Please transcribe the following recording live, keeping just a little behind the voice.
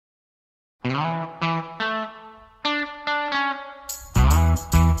Welcome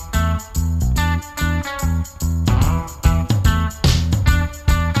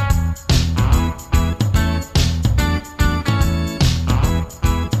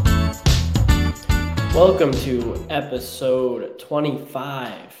to episode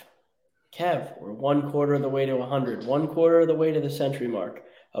 25. Kev, we're 1/4 of the way to 100, 1/4 of the way to the century mark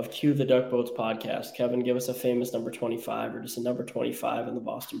of Cue the Duck Boats podcast. Kevin, give us a famous number 25 or just a number 25 in the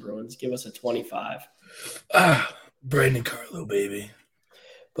Boston Bruins. Give us a 25. Brandon Carlo, baby.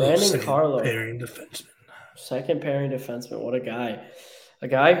 Brandon Carlo. Pairing defenseman. Second pairing defenseman. What a guy. A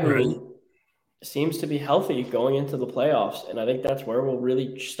guy who seems to be healthy going into the playoffs, and I think that's where we'll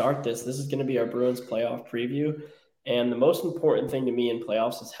really start this. This is going to be our Bruins playoff preview, and the most important thing to me in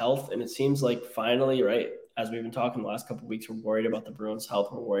playoffs is health, and it seems like finally, right, as we've been talking the last couple of weeks, we're worried about the Bruins' health.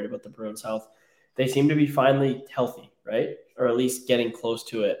 We're worried about the Bruins' health. They seem to be finally healthy, right, or at least getting close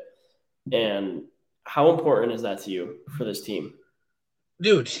to it. And how important is that to you for this team?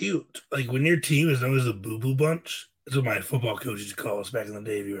 Dude, it's huge. Like, when your team is known as a boo-boo bunch, that's what my football coach used to call us back in the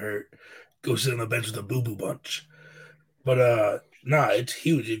day if you were hurt. Go sit on the bench with a boo-boo bunch. But, it's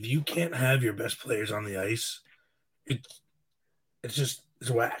huge. If you can't have your best players on the ice, it's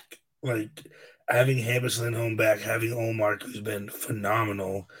whack. Like, having Hampus Lindholm back, having Ullmark, who's been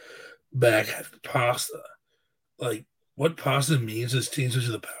phenomenal, back, having Pasta. Like, what Pasta means is teams switch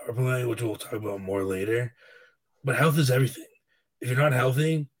to the power play, which we'll talk about more later. But health is everything. If you're not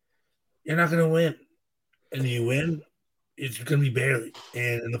healthy, you're not going to win. And you win, it's going to be barely.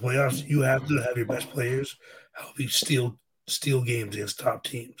 And in the playoffs, you have to have your best players help you steal games against top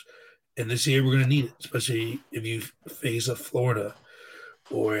teams. And this year, we're going to need it, especially if you face a Florida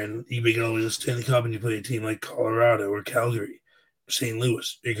or you make it all the way to the Stanley Cup and you play a team like Colorado or Calgary, St.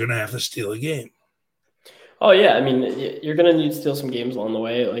 Louis. You're going to have to steal a game. Oh, yeah. I mean, you're going to need to steal some games along the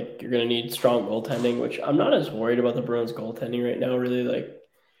way. Like, you're going to need strong goaltending, which I'm not as worried about the Bruins goaltending right now, really. Like,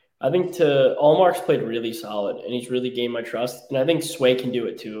 I think Allmark's played really solid, and he's really gained my trust. And I think Sway can do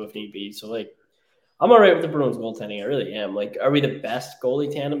it, too, if need be. So, like, I'm all right with the Bruins goaltending. I really am. Like, are we the best goalie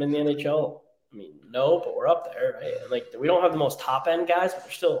tandem in the NHL? I mean, no, but we're up there, right? And, like, we don't have the most top-end guys, but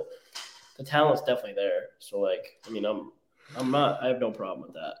the talent's definitely there. So, like, I mean, I have no problem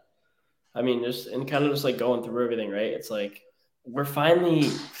with that. I mean, just like going through everything, right? It's like we're finally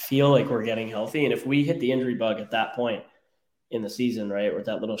feel like we're getting healthy. And if we hit the injury bug at that point in the season, right, with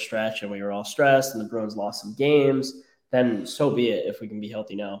that little stretch and we were all stressed and the Bruins lost some games, then so be it if we can be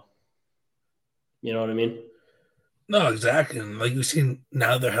healthy now. You know what I mean? No, exactly. And like we've seen,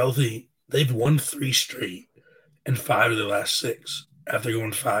 now they're healthy. They've won 3 straight and 5 of their last 6 after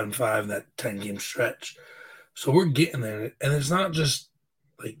going 5-5 in that 10-game stretch. So we're getting there. And it's not just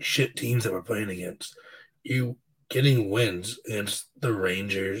like shit teams that we're playing against. You getting wins against the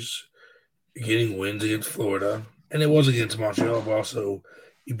Rangers, you're getting wins against Florida, and it was against Montreal, but also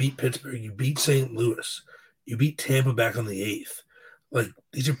you beat Pittsburgh, you beat St. Louis, you beat Tampa back on the 8th. Like,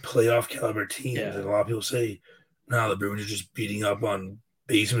 these are playoff caliber teams, and a lot of people say, no, the Bruins are just beating up on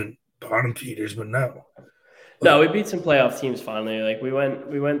basement bottom feeders, but no. No, we beat some playoff teams finally. Like we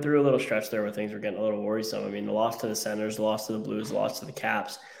went through a little stretch there where things were getting a little worrisome. I mean, the loss to the Senators, the loss to the Blues, the loss to the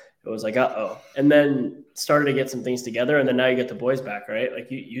Caps. It was like, uh-oh. And then started to get some things together, and then now you get the boys back, right?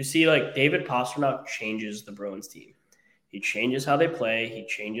 Like you see, like, David Pastrnak changes the Bruins team. He changes how they play. He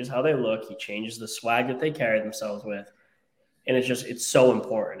changes how they look. He changes the swag that they carry themselves with. And it's so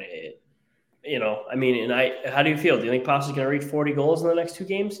important. How do you feel? Do you think Pastrnak's going to reach 40 goals in the next 2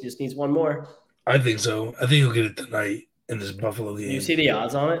 games? He just needs one more. I think so. I think he'll get it tonight in this Buffalo game. Do you see the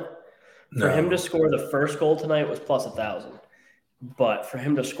odds on it? No. For him to score the first goal tonight was plus 1,000. But for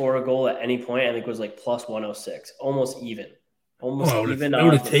him to score a goal at any point, I think was like plus 106. Almost even. Even. I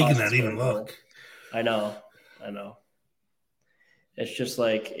would have taken that even look. I know. It's just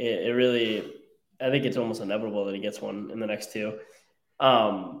like it really – I think it's almost inevitable that he gets one in the next 2.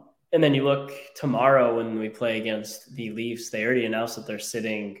 And then you look tomorrow when we play against the Leafs, they already announced that they're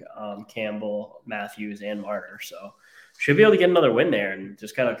sitting Campbell, Matthews, and Marner. So should be able to get another win there and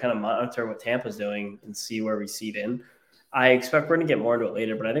just kind of monitor what Tampa's doing and see where we seed in. I expect we're going to get more into it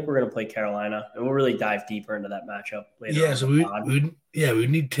later, but I think we're going to play Carolina, and we'll really dive deeper into that matchup later. Yeah, so we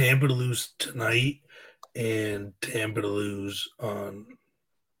need Tampa to lose tonight and Tampa to lose on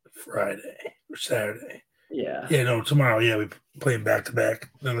Friday or Saturday. Yeah. Yeah, no, tomorrow, we're playing back-to-back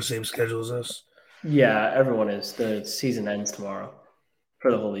on the same schedule as us. Yeah, everyone is. The season ends tomorrow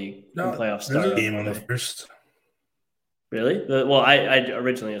for the whole league. No, playoffs start. There's a game on the 1st. Really? I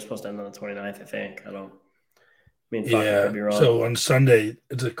originally was supposed to end on the 29th, I think. I could be wrong. So on Sunday,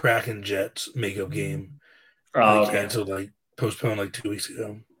 it's a Kraken Jets makeup game. Oh, okay. Canceled, postponed 2 weeks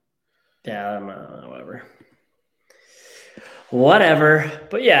ago. Yeah, whatever. Whatever.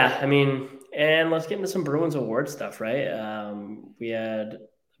 But yeah, I mean, and let's get into some Bruins award stuff, right? We had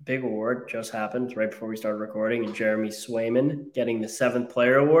a big award just happened right before we started recording, and Jeremy Swayman getting the 7th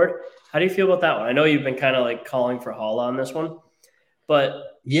player award. How do you feel about that one? I know you've been kind of like calling for Halla on this one, but I'm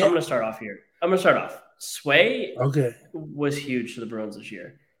Yeah. going to start off here. I'm going to start off. Sway Okay. was huge to the Bruins this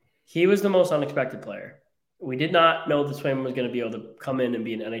year. He was the most unexpected player. We did not know that Swayman was going to be able to come in and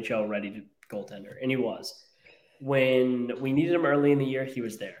be an NHL ready goaltender, and he was. When we needed him early in the year, he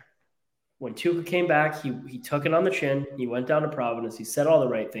was there. When Tuukka came back, he took it on the chin. He went down to Providence. He said all the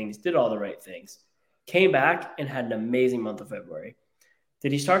right things, did all the right things. Came back and had an amazing month of February.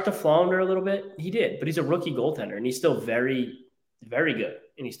 Did he start to flounder a little bit? He did, but he's a rookie goaltender, and he's still very, very good,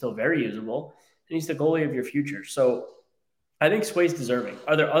 and he's still very usable, and he's the goalie of your future. So I think Sway's deserving.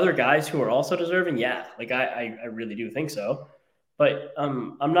 Are there other guys who are also deserving? Yeah, like I really do think so. But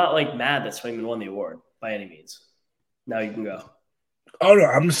I'm not like mad that Swayman won the award by any means. Now you can go. Oh no,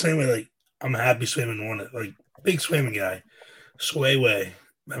 I'm the same way. Like I'm happy Swayman won it. Like big Swayman guy. Sway way.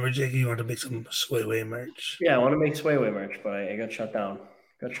 Remember, Jake, you want to make some Sway way merch? Yeah, I want to make Swayway merch, but I got shut down.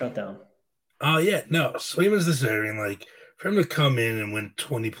 Got shut down. Oh yeah, no, Swayman's deserving. Like for him to come in and win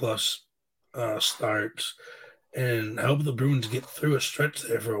 20 plus starts and help the Bruins get through a stretch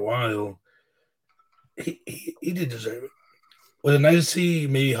there for a while, he did deserve it. Was it nice to see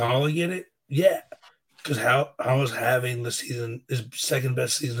maybe Holly get it? Yeah, because how was having the season his second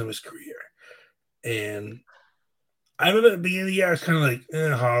best season of his career, and I remember at the beginning of the year I was kind of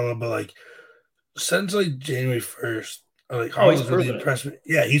like Holla, but like since like January 1st, like Oh, he's Holla's really proven it. impressed me.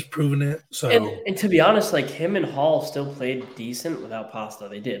 Yeah, he's proven it. And So and to be honest, like him and Hall still played decent without Pasta.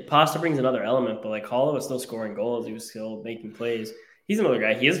 They did. Pasta brings another element, but like Hall was still scoring goals. He was still making plays. He's another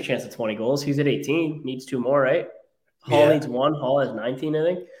guy. He has a chance at 20 goals. He's at 18. Needs 2 more, right? Hall yeah, needs 1. Hall has 19, I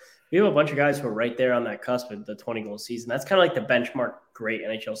think. We have a bunch of guys who are right there on that cusp of the 20 goal season. That's kind of like the benchmark great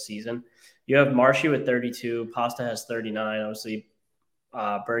NHL season. You have Marshy with 32. Pasta has 39. Obviously,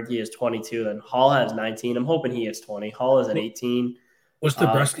 Berkey is 22. Then Hall has 19. I'm hoping he hits 20. Hall is at 18. what's the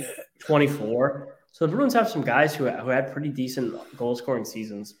Uh, breast at? 24. So the Bruins have some guys who had pretty decent goal scoring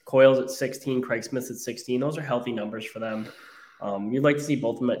seasons. Coyle's at 16, Craig Smith's at 16. Those are healthy numbers for them. You'd like to see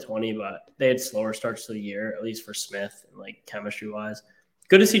both of them at 20, but they had slower starts to the year, at least for Smith and like chemistry wise.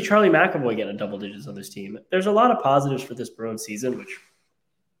 Good to see Charlie McAvoy get a double digits on this team. There's a lot of positives for this Bruins season, which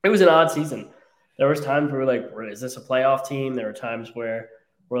it was an odd season. There was times where we're like, is this a playoff team? There were times where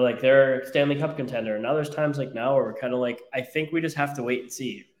we're like, they're a Stanley Cup contender. And now there's times like now where we're kind of like, I think we just have to wait and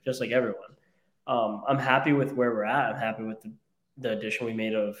see, just like everyone. I'm happy with where we're at. I'm happy with the addition we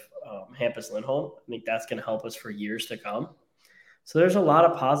made of Hampus Lindholm. I think that's going to help us for years to come. So there's a lot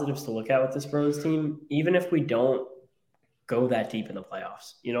of positives to look at with this Bruins team, even if we don't go that deep in the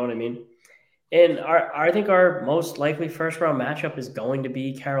playoffs. You know what I mean? And I think our most likely first round matchup is going to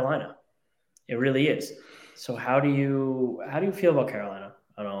be Carolina. It really is. So how do you feel about Carolina?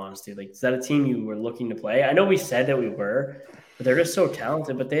 In all honesty, like is that a team you were looking to play? I know we said that we were, but they're just so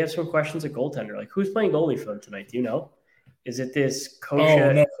talented. But they have some questions at goaltender. Like who's playing goalie for them tonight? Do you know? Is it this Oh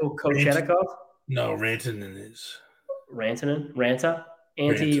no, Kochetkov? no, Rantanen is Rantanen? Ranta?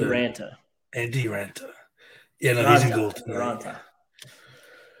 Anti Ranta, Ranta. Andy Ranta. Yeah, no, he's in Ranta. goal tonight. Ranta.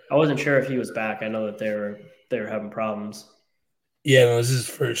 I wasn't sure if he was back. I know that they were having problems. Yeah, no, this is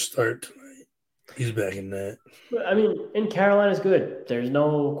his first start tonight. He's back in that. But, I mean, in Carolina's good. There's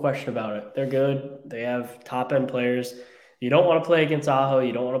no question about it. They're good. They have top end players. You don't want to play against Aho.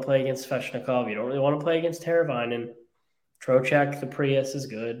 You don't want to play against Svechnikov. You don't really want to play against Teravainen. Trocheck, the Prius is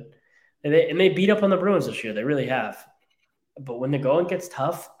good. And they beat up on the Bruins this year. They really have. But when the going gets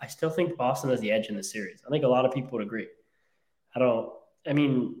tough, I still think Boston has the edge in the series. I think a lot of people would agree. I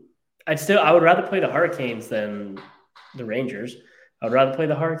mean, I would rather play the Hurricanes than the Rangers. I would rather play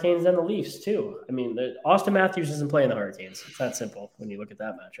the Hurricanes than the Leafs too. I mean, Austin Matthews isn't playing the Hurricanes. It's that simple when you look at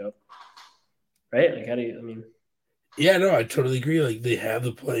that matchup, right? Like, how do you? I mean, Yeah, no, I totally agree. Like they have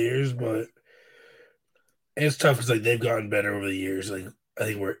the players, but it's tough because like they've gotten better over the years. Like I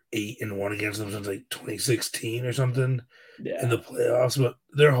think we're 8-1 against them since like 2016 or something in yeah, the playoffs. But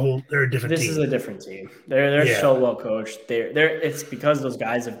they're a different this team. is a different team. They're Yeah, so well coached. They're it's because those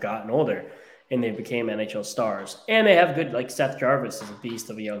guys have gotten older and they became NHL stars, and they have good like Seth Jarvis is a beast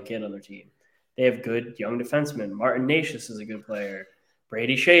of a young kid on their team. They have good young defensemen. Martin Nashis is a good player.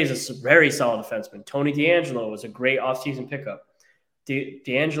 Brady Shea is a very solid defenseman. Tony DeAngelo was a great offseason pickup.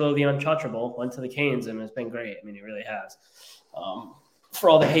 DeAngelo, the untouchable, went to the Canes and has been great. I mean, he really has. For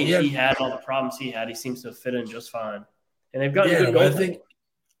all the hate yeah, he had, all the problems he had, he seems to have fit in just fine. And they've gotten yeah. good No, goaltending.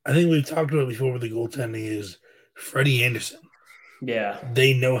 I think we've talked about it before with the goaltending is Freddie Anderson. Yeah.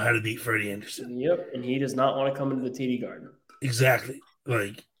 They know how to beat Freddie Anderson. Yep. And he does not want to come into the TD Garden. Exactly.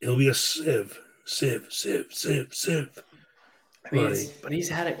 Like he'll be a sieve, sieve, sieve, sieve, sieve. I mean, Like, but he's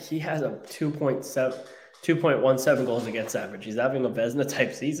had it. He has a 2.17 goals against average. He's having a Vesna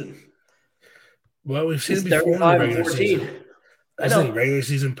type season. well, we've seen it He's before in the 35 and regular 14. season. I That's the thing, know. regular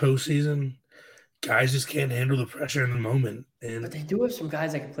season, postseason, guys just can't handle the pressure in the moment. But And they do have some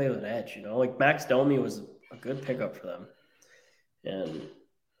guys that can play with an edge, you know? Like Max Domi was a good pickup for them. And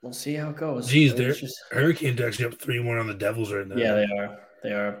we'll see how it goes. geez, It's they're just Hurricanes actually up 3-1 on the Devils right yeah, now. they are.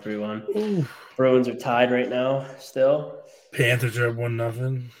 They are up 3-1. Ooh. Bruins are tied right now still. Panthers are up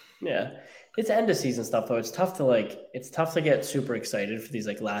 1-0. Yeah. It's end of season stuff though. It's tough to get super excited for these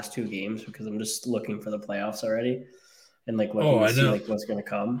like last two games because I'm just looking for the playoffs already and like Oh, looking to I see know. like what's gonna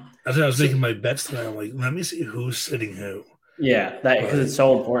come. That's why I was See, making my bets tonight. I'm like, let me see who's sitting who. yeah, that because Like, it's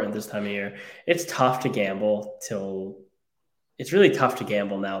so important this time of year. It's tough to gamble till it's really tough to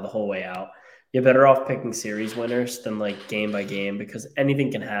gamble now the whole way out. You're better off picking series winners than like game by game because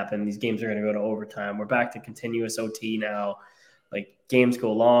anything can happen. These games are going to go to overtime. We're back to continuous OT now. Like games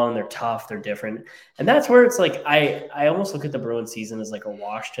go long, they're tough, they're different. And that's where it's like I almost look at the Bruins season as like a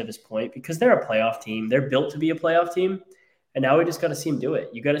wash to this point because they're a playoff team. They're built to be a playoff team. And now we just got to see them do it.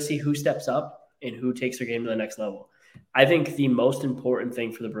 You got to see who steps up and who takes their game to the next level. I think the most important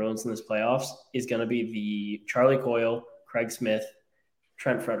thing for the Bruins in this playoffs is going to be the Charlie Coyle, Craig Smith,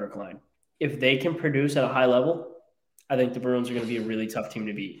 Trent Frederick line. If they can produce at a high level, I think the Bruins are going to be a really tough team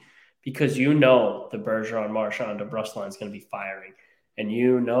to beat because you know the Bergeron, Marchand, DeBrusk line is going to be firing. And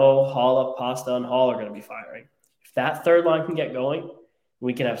you know Holla, Pasta, and Hall are going to be firing. If that third line can get going,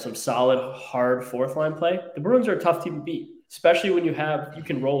 we can have some solid, hard fourth line play. The Bruins are a tough team to beat, especially when you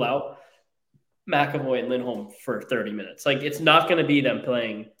can roll out McAvoy and Lindholm for 30 minutes. Like it's not going to be them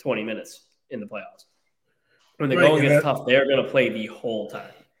playing 20 minutes in the playoffs. When the right. going gets tough, they're going to play the whole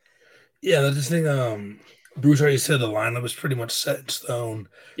time. Yeah, that's the thing. Bruce already said the lineup is pretty much set in stone.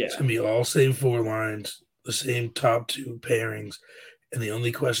 It's Yeah. going to be all same four lines, the same top two pairings. And the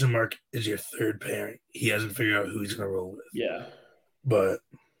only question mark is your third pairing. He hasn't figured out who he's going to roll with. Yeah. But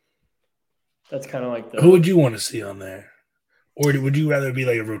that's kind of like who would you want to see on there? Or would you rather be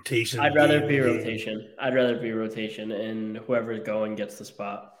like a rotation? I'd rather be rotation. I'd rather be rotation, and whoever's going gets the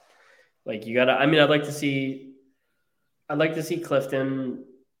spot. Like you gotta. I mean, I'd like to see Clifton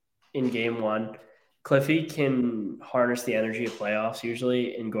in game one. Cliffy can harness the energy of playoffs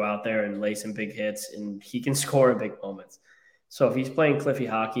usually and go out there and lay some big hits, and he can score in big moments. So if he's playing Cliffy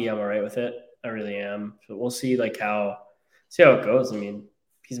hockey, I'm all right with it. I really am. So we'll see see how it goes. I mean,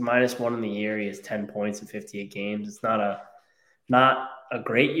 he's -1 in the year. He has 10 points in 58 games. It's not a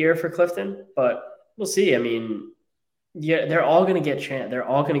great year for Clifton, but we'll see. I mean, yeah, they're all going to get They're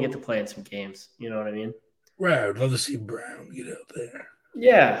all going to get to play in some games. You know what I mean? Right. I'd love to see Brown get out there.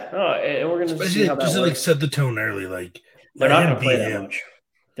 Yeah. Oh, and we're going to see how that just works. Like set the tone early. Like they're not going to play that much.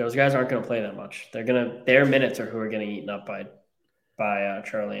 Those guys aren't going to play that much. Their minutes are who are getting eaten up by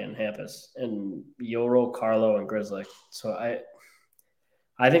Charlie and Hampus and Yoro, Carlo, and Grizzly. So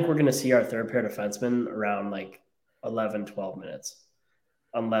I think we're going to see our third pair defensemen around like 11, 12 minutes.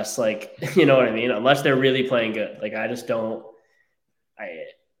 Unless you know what I mean? Unless they're really playing good. Like I don't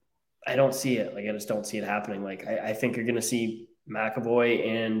see it. Like I just don't see it happening. Like I think you're going to see McAvoy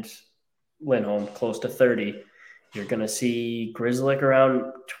and Lindholm close to 30. You're going to see Grizzly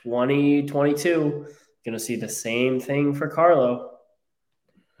around 20, 22. You're going to see the same thing for Carlo.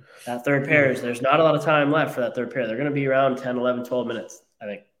 That third pair there's not a lot of time left for that third pair. They're going to be around 10, 11, 12 minutes. I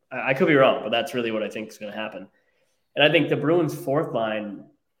think I could be wrong, but that's really what I think is going to happen. And I think the Bruins' fourth line,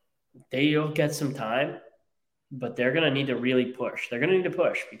 they'll get some time, but they're going to need to really push. They're going to need to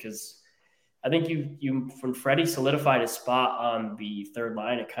push because I think when Freddie solidified his spot on the third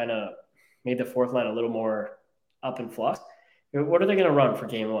line, it kind of made the fourth line a little more up in flux. What are they going to run for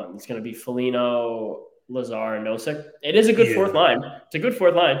game one? It's going to be Foligno, Lazar, and Nosek. It is a good fourth line. It's a good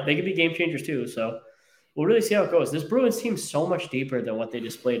fourth line. They could be game changers too. So we'll really see how it goes. This Bruins team's so much deeper than what they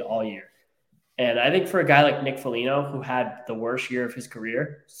displayed all year. And I think for a guy like Nick Foligno, who had the worst year of his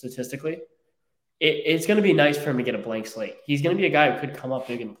career statistically, it's going to be nice for him to get a blank slate. He's going to be a guy who could come up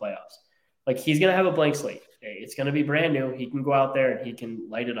big in the playoffs. Like he's going to have a blank slate. It's going to be brand new. He can go out there and he can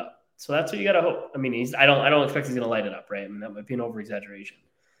light it up. So that's what you got to hope. I mean, I don't expect he's going to light it up, right? I mean, that might be an over exaggeration,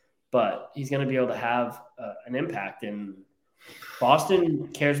 but he's going to be able to have an impact. And Boston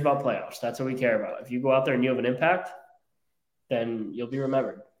cares about playoffs. That's what we care about. If you go out there and you have an impact, then you'll be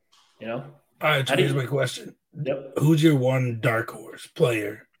remembered. You know. All right, so here's my question. Yep. Who's your one dark horse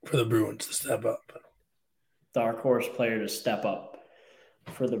player for the Bruins to step up? Dark horse player to step up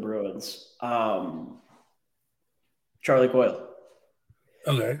for the Bruins. Charlie Coyle.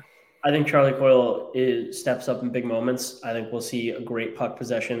 Okay. I think Charlie Coyle steps up in big moments. I think we'll see a great puck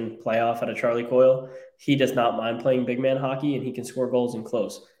possession playoff out of Charlie Coyle. He does not mind playing big man hockey, and he can score goals and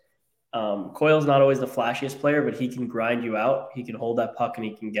close. Coyle's not always the flashiest player, but he can grind you out. He can hold that puck, and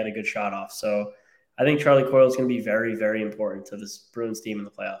he can get a good shot off. So I think Charlie Coyle is going to be very, very important to this Bruins team in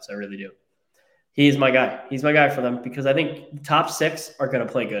the playoffs. I really do. He's my guy. He's my guy for them because I think the top six are going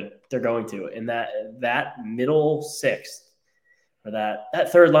to play good. They're going to, and that middle six or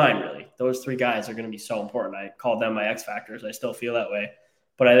that third line, really, those three guys are going to be so important. I called them my X factors. I still feel that way,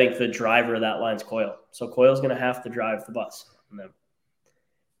 but I think the driver of that line is Coyle. So Coyle's going to have to drive the bus on them.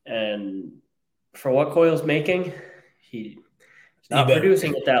 And for what Coyle's making, he's not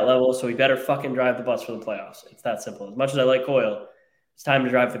producing at that level, so he better fucking drive the bus for the playoffs. It's that simple. As much as I like Coyle, it's time to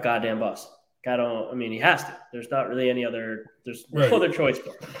drive the goddamn bus. He has to. There's not really any other. There's no other choice for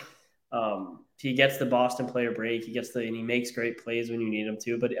him. He gets the Boston player break. And he makes great plays when you need him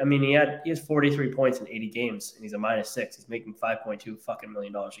to. But I mean, he has 43 points in 80 games, and he's a -6. He's making $5.2 fucking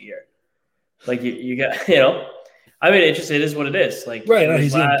million a year. Like you got, I mean, it is what it is. Like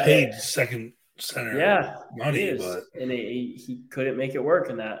he's getting paid second center money, but and he couldn't make it work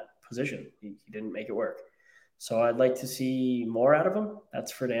in that position. He didn't make it work. So I'd like to see more out of him.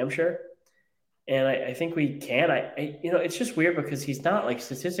 That's for damn sure. And I think we can. It's just weird because he's not like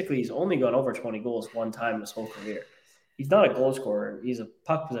statistically, he's only gone over 20 goals one time his whole career. He's not a goal scorer. He's a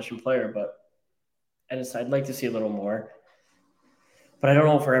puck possession player, but I'd like to see a little more. But I don't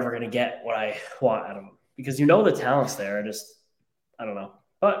know if we're ever going to get what I want out of him because the talent's there. I don't know.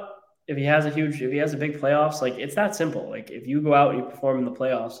 But if he has a big playoffs, like it's that simple. Like if you go out and you perform in the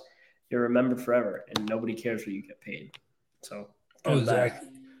playoffs, you're remembered forever, and nobody cares what you get paid. So exactly.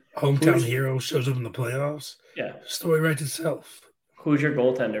 Hometown hero shows up in the playoffs. Yeah. Story writes itself. Who's your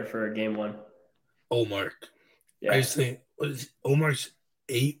goaltender for game one? Ullmark. Yeah. I just think Ullmark's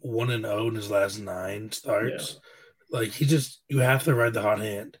 8-1-0 in his last 9 starts. Yeah. Like you have to ride the hot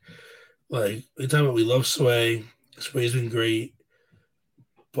hand. Like we talk about, we love Sway. Sway's been great,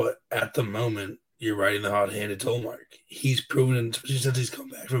 but at the moment you're riding the hot hand. It's Ullmark. He's proven, especially since he's come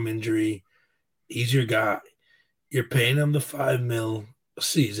back from injury, he's your guy. You're paying him the $5 million a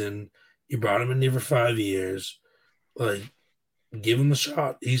season. You brought him in there for 5 years. Like, give him a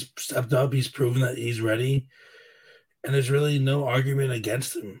shot. He's stepped up. He's proven that he's ready. And there's really no argument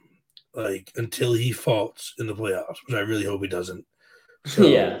against him, like, until he faults in the playoffs, which I really hope he doesn't. So,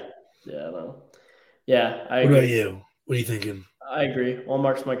 I know. Yeah, I agree. What about you? What are you thinking? I agree.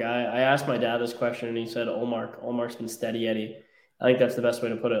 Ullmark's my guy. I asked my dad this question, and he said Ullmark. Ullmark's been steady Eddie. I think that's the best way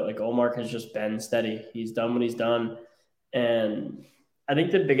to put it. Like, Ullmark has just been steady. He's done what he's done. And I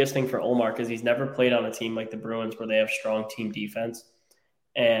think the biggest thing for Ullmark is he's never played on a team like the Bruins where they have strong team defense.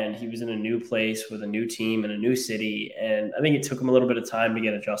 And he was in a new place with a new team in a new city. And I think it took him a little bit of time to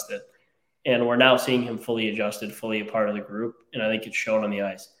get adjusted. And we're now seeing him fully adjusted, fully a part of the group. And I think it's shown on the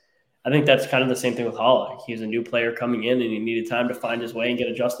ice. I think that's kind of the same thing with Haula. He's a new player coming in, and he needed time to find his way and get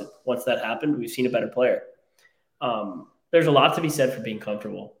adjusted. Once that happened, we've seen a better player. There's a lot to be said for being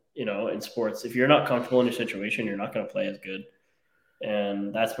comfortable, in sports. If you're not comfortable in your situation, you're not going to play as good.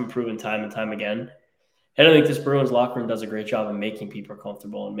 And that's been proven time and time again. And I think this Bruins locker room does a great job of making people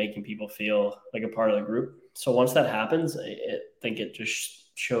comfortable and making people feel like a part of the group. So once that happens, I think it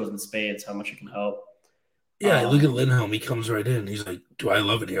just shows in spades how much it can help. Yeah, look at Lindholm. He comes right in. He's like, do I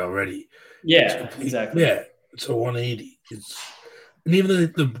love it here already? Yeah, exactly. Yeah, it's a 180. And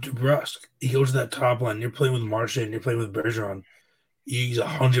even the DeBrusk, he goes to that top line. You're playing with Marchand, you're playing with Bergeron. He's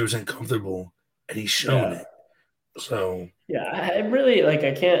 100% comfortable, and he's showing it. So yeah, I really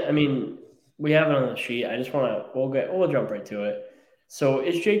I can't. I mean, we have it on the sheet. I just want to. We'll jump right to it. So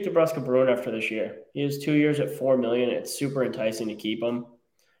is Jake DeBrusk a Bruin after this year? He has 2 years at $4 million. It's super enticing to keep him.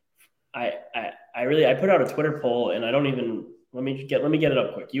 I put out a Twitter poll, and I don't even let me get it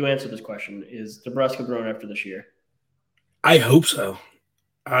up quick. You answer this question: is DeBrusk a Bruin after this year? I hope so.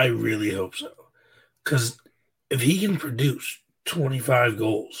 I really hope so. Because if he can produce 25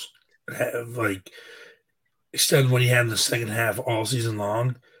 goals and have extend what he had in the second half all season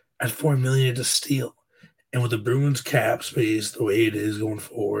long, at $4 million, it's a steal. And with the Bruins cap space the way it is going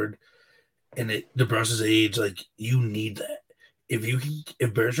forward, and DeBrusk's age, you need that. If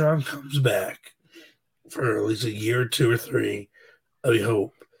Bergeron comes back for at least a year or 2 or 3, I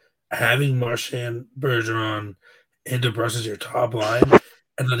hope having Marchand, Bergeron, and DeBrusk as your top line,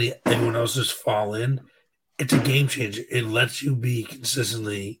 and then everyone else just fall in, it's a game changer. It lets you be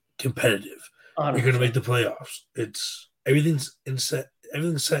consistently competitive. 100%. You're going to make the playoffs. Everything's set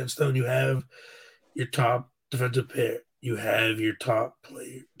in stone. You have your top defensive pair. You have your top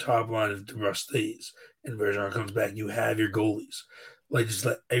line if DeBrusk stays and Bergeron comes back. You have your goalies. Like just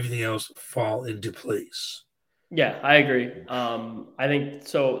let everything else fall into place. Yeah, I agree. I think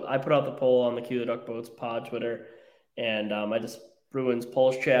so. I put out the poll on the Q the Duck Boats pod Twitter, and I just Bruins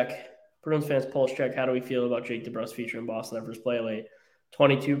pulse check. Bruins fans pulse check. How do we feel about Jake DeBrusk feature in Boston at first play late?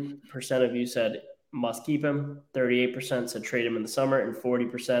 22% of you said must keep him. 38% said trade him in the summer, and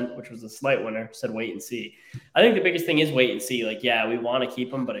 40%, which was the slight winner, said wait and see. I think the biggest thing is wait and see. Like, yeah, we want to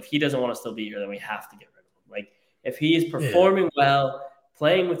keep him, but if he doesn't want to still be here, then we have to get rid of him. Like, if he is Yeah. performing well,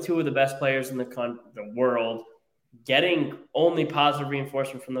 playing with two of the best players in the world, getting only positive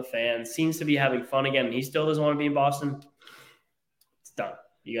reinforcement from the fans, seems to be having fun again, and he still doesn't want to be in Boston, it's done.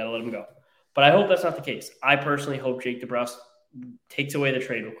 You got to let him go. But I hope that's not the case. I personally hope Jake DeBrusk takes away the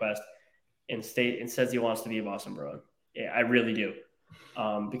trade request and says he wants to be a Boston Bruin. Yeah, I really do.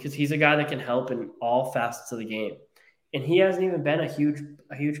 Because he's a guy that can help in all facets of the game. And he hasn't even been a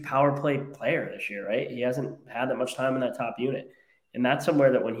huge power play player this year, right? He hasn't had that much time in that top unit. And that's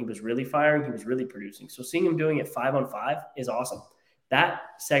somewhere that when he was really firing, he was really producing. So seeing him doing it 5-on-5 is awesome. That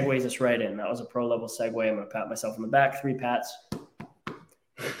segues us right in. That was a pro level segue. I'm going to pat myself on the back. 3 pats.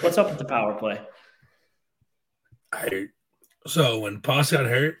 What's up with the power play? So when Pasta got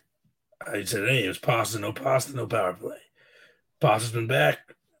hurt, I said, hey, it was Pasta, no power play. Pasta's been back.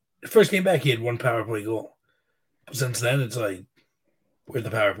 The first game back, he had 1 power play goal. But since then, it's like, where's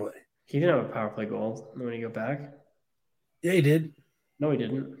the power play? He didn't have a power play goal when he got back. Yeah, he did. No, he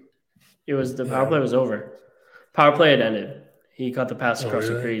didn't. It was the power play was over. Power play had ended. He cut the pass across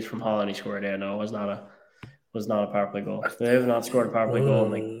the crease from Holland. He scored. Yeah, no, it was not a power play goal. They have not scored a power play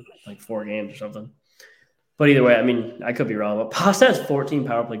goal in like 4 games or something. But either way, I mean, I could be wrong. But Pasta has 14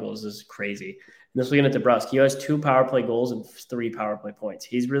 power play goals. This is crazy. And this weekend at DeBrusk, he has 2 power play goals and 3 power play points.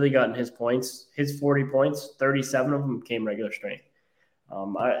 He's really gotten his points. His 40 points, 37 of them came regular strength.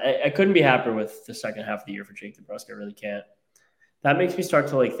 I couldn't be happier with the second half of the year for Jake DeBrusk. I really can't. That makes me start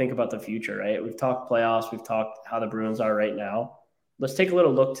to like think about the future, right? We've talked playoffs. We've talked how the Bruins are right now. Let's take a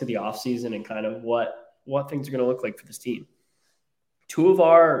little look to the offseason and kind of what things are going to look like for this team. 2 of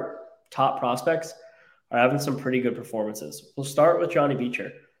our top prospects are having some pretty good performances. We'll start with Johnny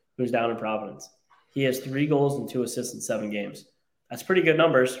Beecher, who's down in Providence. He has 3 goals and 2 assists in 7 games. That's pretty good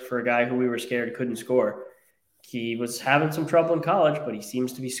numbers for a guy who we were scared couldn't score. He was having some trouble in college, but he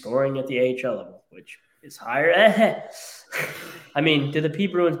seems to be scoring at the AHL level, which is higher. I mean, did the P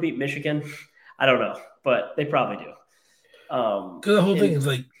Bruins beat Michigan? I don't know, but they probably do. Because the whole thing is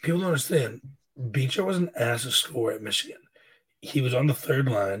like, people don't understand. Beecher wasn't asked to score at Michigan. He was on the 3rd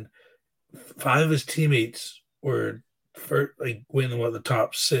line. 5 of his teammates were winning the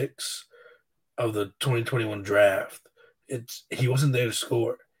top 6 of the 2021 draft. He wasn't there to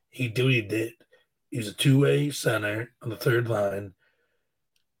score. He did what he did. He's a 2-way center on the 3rd line.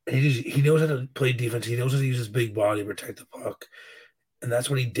 He knows how to play defense. He knows how to use his big body to protect the puck. And that's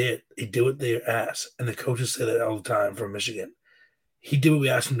what he did. He did what they asked. And the coaches say that all the time from Michigan. He did what we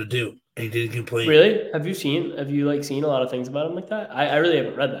asked him to do, and he didn't complain. Really? Have you seen a lot of things about him like that? I really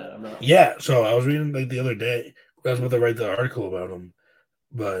haven't read that. I'm not. Yeah, so I was reading the other day. I was about to write the article about him.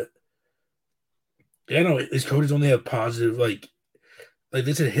 But yeah, no, his coaches only have positive, like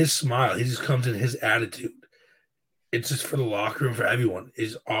they said, his smile. He just comes in his attitude. It's just for the locker room, for everyone.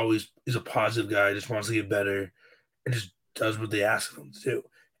 He's always a positive guy, just wants to get better, and just does what they ask him to do.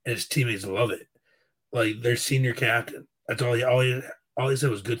 And his teammates love it. Like their senior captain. That's all he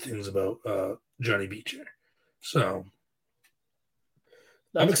said was good things about Johnny Beecher. So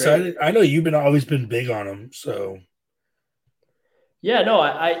I'm excited. Great. I know you've always been big on him. So yeah, no,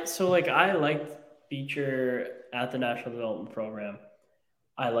 I liked Beecher at the National Development Program.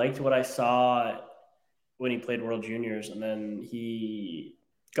 I liked what I saw when he played World Juniors, and then he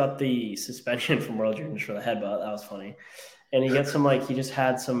got the suspension from World Juniors for the headbutt. That was funny. And he gets some he just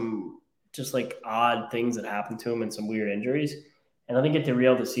had some odd things that happened to him and some weird injuries. And I think it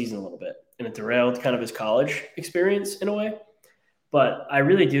derailed the season a little bit. And it derailed kind of his college experience in a way. But I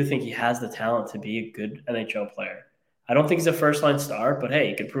really do think he has the talent to be a good NHL player. I don't think he's a first-line star, but hey,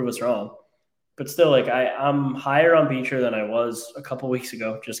 he could prove us wrong. But still, I'm higher on Beecher than I was a couple weeks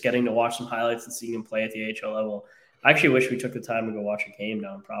ago, just getting to watch some highlights and seeing him play at the AHL level. I actually wish we took the time to go watch a game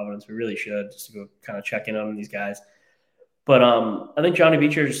down in Providence. We really should, just to go kind of check in on these guys. But I think Johnny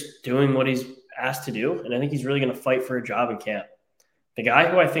Beecher's doing what he's asked to do, and I think he's really going to fight for a job in camp. The guy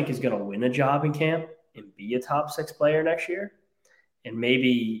who I think is going to win a job in camp and be a top 6 player next year, and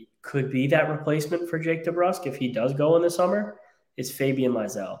maybe could be that replacement for Jake DeBrusk if he does go in the summer, is Fabian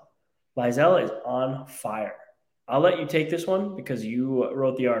Lysell. Lysell is on fire. I'll let you take this one because you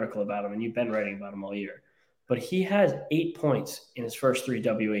wrote the article about him and you've been writing about him all year. But he has 8 points in his first 3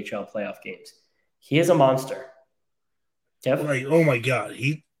 WHL playoff games. He is a monster. Kev? Like, oh my god,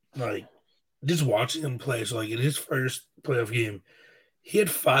 he like just watching him play. So like in his first playoff game, he had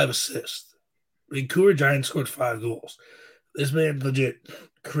 5 assists. Vancouver Giants scored 5 goals. This man legit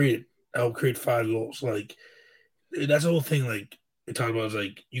created helped create 5 goals. Like that's the whole thing. Like they talk about is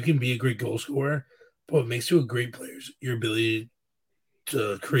like you can be a great goal scorer, but what makes you a great player is your ability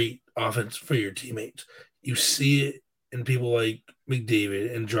to create offense for your teammates. You see it in people like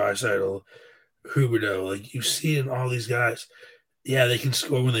McDavid and Draisaitl, Huberdeau. Like you see it in all these guys. Yeah, they can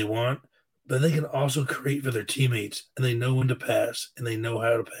score when they want, but they can also create for their teammates, and they know when to pass and they know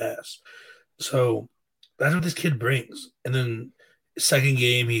how to pass. So that's what this kid brings. And then second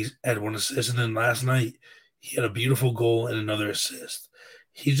game he had 1 assist, and then last night he had a beautiful goal and another assist.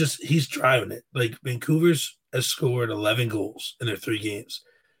 He's driving it. Like Vancouver's has scored 11 goals in their 3 games,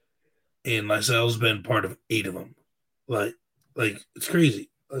 and Lysel's been part of 8 of them. Like like it's crazy.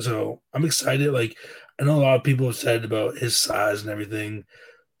 So I'm excited. Like I know a lot of people have said about his size and everything,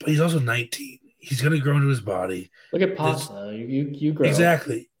 but he's also 19. He's gonna grow into his body. Look at This Pasta. You grow.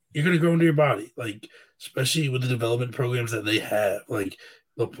 exactly. You're gonna grow into your body, like especially with the development programs that they have. Like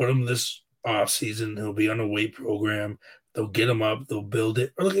they'll put him this off season. He'll be on a weight program. They'll get him up. They'll build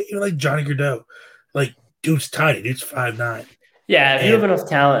it. Or look at even like Johnny Gaudreau. Like dude's tiny. Dude's 5'9". Yeah, if you have And enough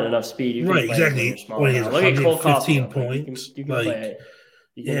talent and enough speed, you can right, play when you're exactly. smaller When he has now. Look at Cole 115 Caulfield. Like points, you can like play.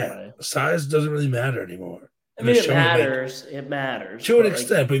 You can yeah, play. size doesn't really matter anymore. I And mean, it's it showing like matters. It matters. to an But like,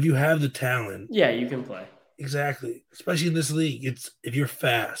 extent, but if you have the talent, yeah, you can play. exactly. Especially in this league, it's if you're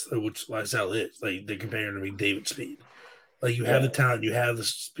fast, which Lysell is, like they're comparing to McDavid speed. Like you have the Yeah. talent, you have the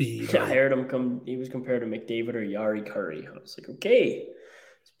speed. I Like heard him come. He was compared to McDavid or Yari Curry. I was like, okay,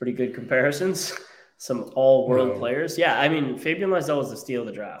 it's pretty good comparisons. Some all-world no, players. Yeah, I mean, Fabian Lysell was the steal of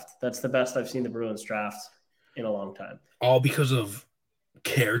the draft. That's the best I've seen the Bruins draft in a long time. all because of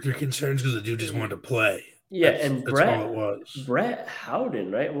character concerns because the dude just wanted to play. Yeah, That's and that's all it was. Brett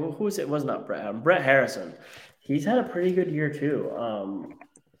Howden, right? Well, who was it? Was not Brett Howden. Brett Harrison. He's had a pretty good year too.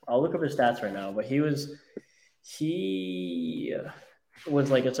 I'll look up his stats right now, but he was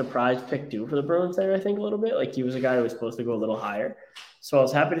like a surprise pick too for the Bruins there. I think a little bit. Like he was a guy who was supposed to go a little higher. So I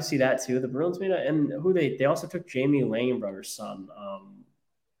was happy to see that too. The Bruins made it, and who they also took Jamie Langenbrugger's son. I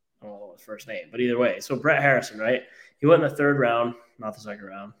don't know his first name, but either way. So Brett Harrison, right? He went in the third round, not the second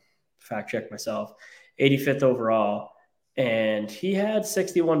round. Fact check myself. 85th overall. And he had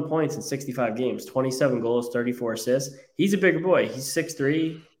 61 points in 65 games, 27 goals, 34 assists. He's a bigger boy. He's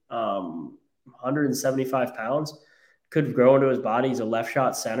 6'3, 175 pounds. Could grow into his body. He's a left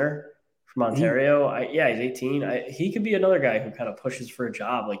shot center from Ooh, Ontario. He's 18. He could be another guy who kind of pushes for a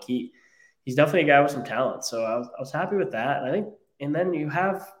job. Like he's definitely a guy with some talent. So I was happy with that. And I think, and then you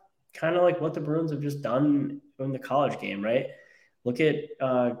have kind of like what the Bruins have just done in the college game, right? Look at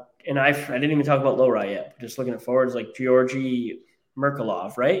and I didn't even talk about Lowry yet. But just looking at forwards like Georgi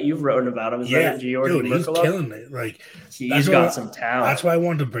Merkulov, right? You've written about him. Is that yeah, it, Georgi dude, he's Merkulov? killing it. Like He's that's got what some talent. that's why I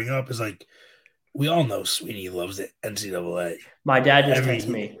wanted to bring up is like we all know Sweeney loves the NCAA. My dad just texted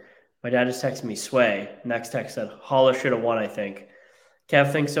Every me. My dad just texted me. Sway. Next text said Holler should have won. I think.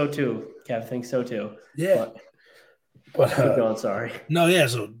 Kev thinks so too. Kev thinks so too. yeah, But but keep going. Sorry. no, yeah.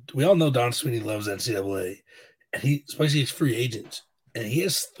 So we all know Don Sweeney loves NCAA, and he especially his free agents, and he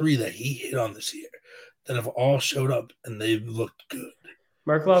has 3 that he hit on this year that have all showed up and they've looked good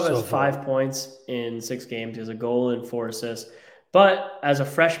Merkulov has so far. 5 points in 6 games. He has a goal and 4 assists. But as a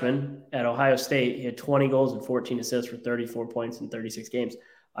freshman at Ohio State, he had 20 goals and 14 assists for 34 points in 36 games.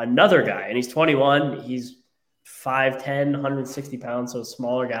 Another guy, and he's 21. He's 5'10, 160 pounds, so a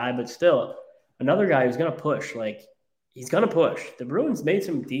smaller guy, but still another guy who's going to push. Like, he's going to push. The Bruins made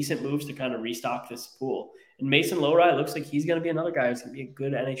some decent moves to kind of restock this pool. And Mason Lowry looks like he's going to be another guy who's going to be a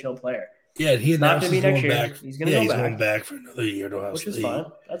good NHL player. Yeah, he It's not announced going to he's be next going year. back. He's going to Yeah, go he's going back, back for another year to Ohio which is State. fine.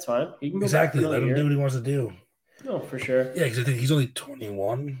 That's fine. He can go back for Exactly. another Let him do year. what he wants to do. No, for sure. Yeah, because I think he's only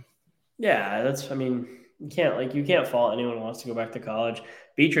 21. Yeah, I mean, you can't fault anyone who wants to go back to college.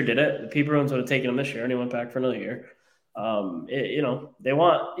 Beecher did it. The P Bruins would have taken him this year, and he went back for another year.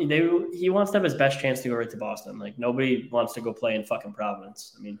 He wants to have his best chance to go right to Boston. Like nobody wants to go play in fucking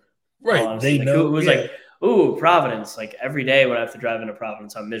Providence. I mean, all Right. honesty, They like know. who's Yeah. like, ooh, Providence. Like every day when I have to drive into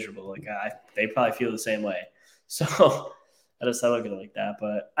Providence, I'm miserable. Like they probably feel the same way. So I look at it like that.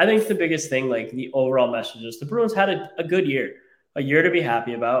 But I think the biggest thing, like the overall message is the Bruins had a good year, a year to be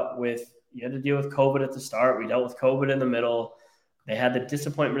happy about. With you had to deal with COVID at the start. We dealt with COVID in the middle. They had the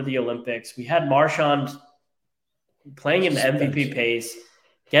disappointment of the Olympics. We had Marchand playing in the MVP pace,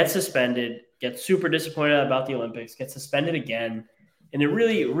 get suspended, get super disappointed about the Olympics, get suspended again. And it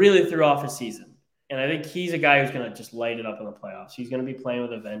really, really threw off his season. And I think he's a guy who's going to just light it up in the playoffs. He's going to be playing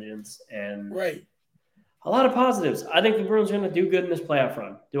with a vengeance. And Right. A lot of positives. I think the Bruins are going to do good in this playoff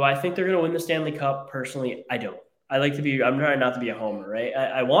run. Do I think they're going to win the Stanley Cup? Personally, I don't. I'm trying not to be a homer, right?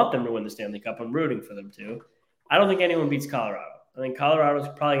 I want them to win the Stanley Cup. I'm rooting for them to. I don't think anyone beats Colorado. I think Colorado's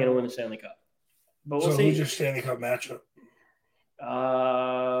probably going to win the Stanley Cup. But we'll see. Who's your Stanley Cup matchup?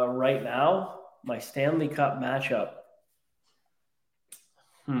 Right now, my Stanley Cup matchup.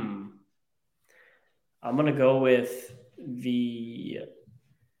 I'm going to go with the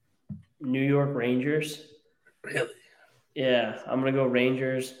New York Rangers. Really? Yeah, I'm going to go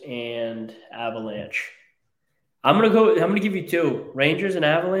Rangers and Avalanche. I'm going to give you two. Rangers and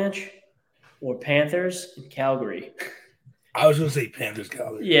Avalanche or Panthers and Calgary. I was going to say Panthers,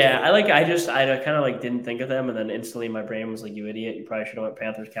 Calgary. Yeah, I kind of like didn't think of them, and then instantly my brain was like, you idiot, you probably should have went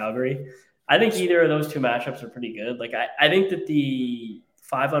Panthers, Calgary. I think either of those two matchups are pretty good. Like I think that the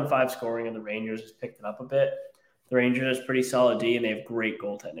 5-on-5 scoring of the Rangers has picked it up a bit. The Rangers is pretty solid D, and they have great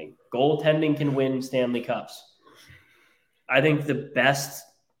goaltending. Goaltending can win Stanley Cups. I think the best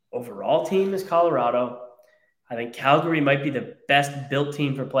overall team is Colorado. I think Calgary might be the best built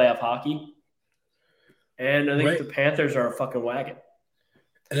team for playoff hockey. And I think the Panthers are a fucking wagon.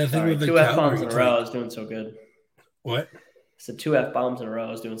 And I think with the two F-bombs in a row is doing so good. What? So 2 F-bombs in a row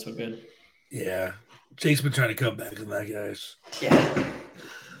is doing so good. Yeah. Jake's been trying to come back on that, guys. Yeah.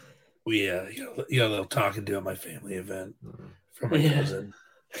 We you know, a little talking to at my family event from my cousin.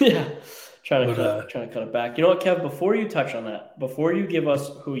 Yeah. Trying to cut it back. You know what, Kev? Before you touch on that, before you give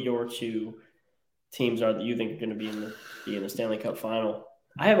us who your two teams are that you think are going to be in the Stanley Cup final,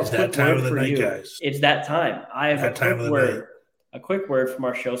 I have a quick word for you. Guys. It's that time. I have a quick word from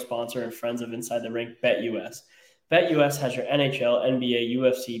our show sponsor and friends of Inside the Rink, BetUS. BetUS has your NHL, NBA,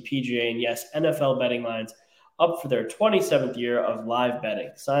 UFC, PGA, and yes, NFL betting lines up for their 27th year of live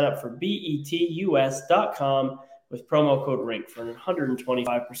betting. Sign up for betus.com with promo code RINK for an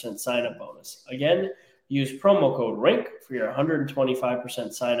 125% sign-up bonus. Again, use promo code RINK for your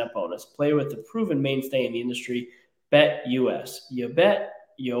 125% sign-up bonus. Play with the proven mainstay in the industry, BetUS. You bet,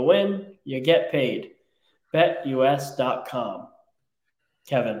 you win, you get paid. BetUS.com.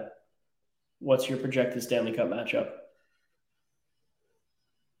 Kevin, what's your projected Stanley Cup matchup?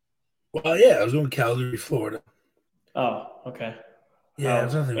 Well, yeah, I was going Calgary, Florida. Oh, okay. Yeah,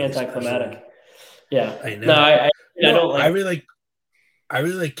 it's nothing really anticlimactic. Special. Yeah, I know. No, I don't like. I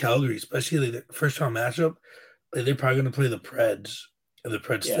really like Calgary, especially the first round matchup. They're probably going to play the Preds, and the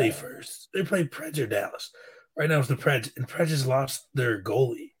Preds stay first. They play Preds or Dallas. Right now it's the Preds, and Preds has lost their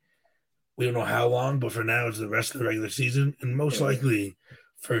goalie. We don't know how long, but for now it's the rest of the regular season, and most likely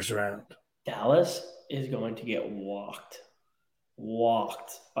first round. Dallas is going to get walked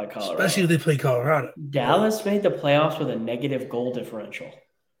by Colorado. Especially if they play Colorado. Dallas made the playoffs with a negative goal differential.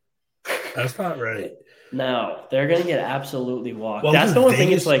 That's not right. No, they're going to get absolutely walked. Well, that's the one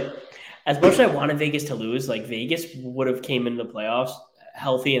thing. It's like, as much as I wanted Vegas to lose, like Vegas would have came into the playoffs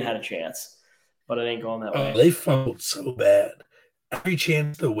healthy and had a chance, but it ain't going that way. They fumbled so bad. Every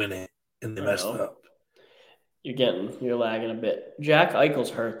chance to win it, and they messed up. You're lagging a bit. Jack Eichel's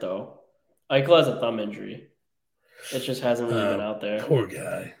hurt though. Eichel has a thumb injury. It just hasn't really been out there. Poor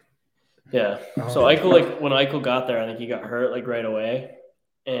guy. Yeah. So Eichel, when Eichel got there, I think he got hurt right away,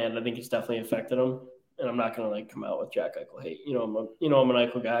 and I think it's definitely affected him. And I'm not gonna come out with Jack Eichel hate. I'm an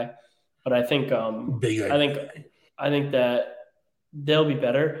Eichel guy, but I think I think that they'll be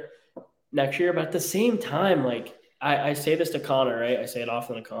better next year. But at the same time, I say this to Connor, right? I say it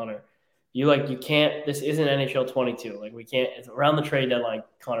often to Connor. You can't. This isn't NHL 22. We can't. It's around the trade deadline.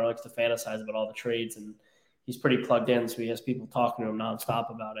 Connor likes to fantasize about all the trades, and he's pretty plugged in, so he has people talking to him nonstop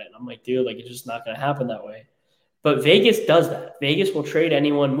about it. And I'm like, dude, it's just not going to happen that way. But Vegas does that. Vegas will trade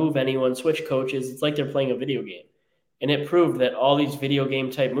anyone, move anyone, switch coaches. It's like they're playing a video game. And it proved that all these video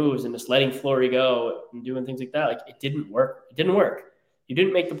game type moves and just letting Fleury go and doing things like that, it didn't work. It didn't work. You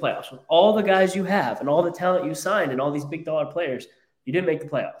didn't make the playoffs. With all the guys you have and all the talent you signed and all these big dollar players, you didn't make the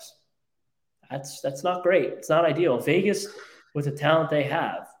playoffs. That's not great. It's not ideal. Vegas, with the talent they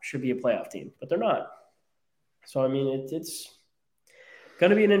have, should be a playoff team, but they're not. So, it's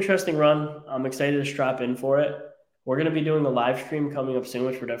going to be an interesting run. I'm excited to strap in for it. We're going to be doing a live stream coming up soon,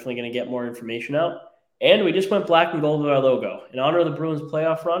 which we're definitely going to get more information out. And we just went black and gold with our logo. In honor of the Bruins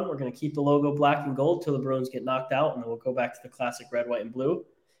playoff run, we're going to keep the logo black and gold till the Bruins get knocked out, and then we'll go back to the classic red, white, and blue.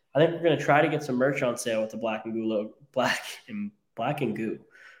 I think we're going to try to get some merch on sale with the black and gold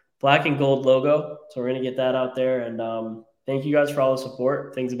logo. So we're going to get that out there. And thank you guys for all the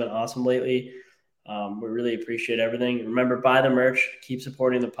support. Things have been awesome lately. We really appreciate everything. Remember, buy the merch, keep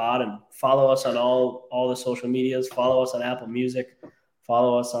supporting the pod, and follow us on all the social medias. Follow us on Apple Music.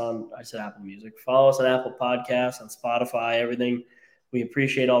 Follow us on Apple Music. Follow us on Apple Podcasts, on Spotify, everything. We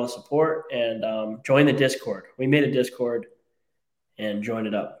appreciate all the support and join the Discord. We made a Discord and join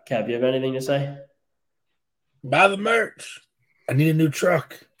it up. Kev, you have anything to say? Buy the merch. I need a new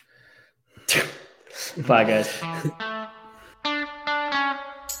truck. Bye, guys.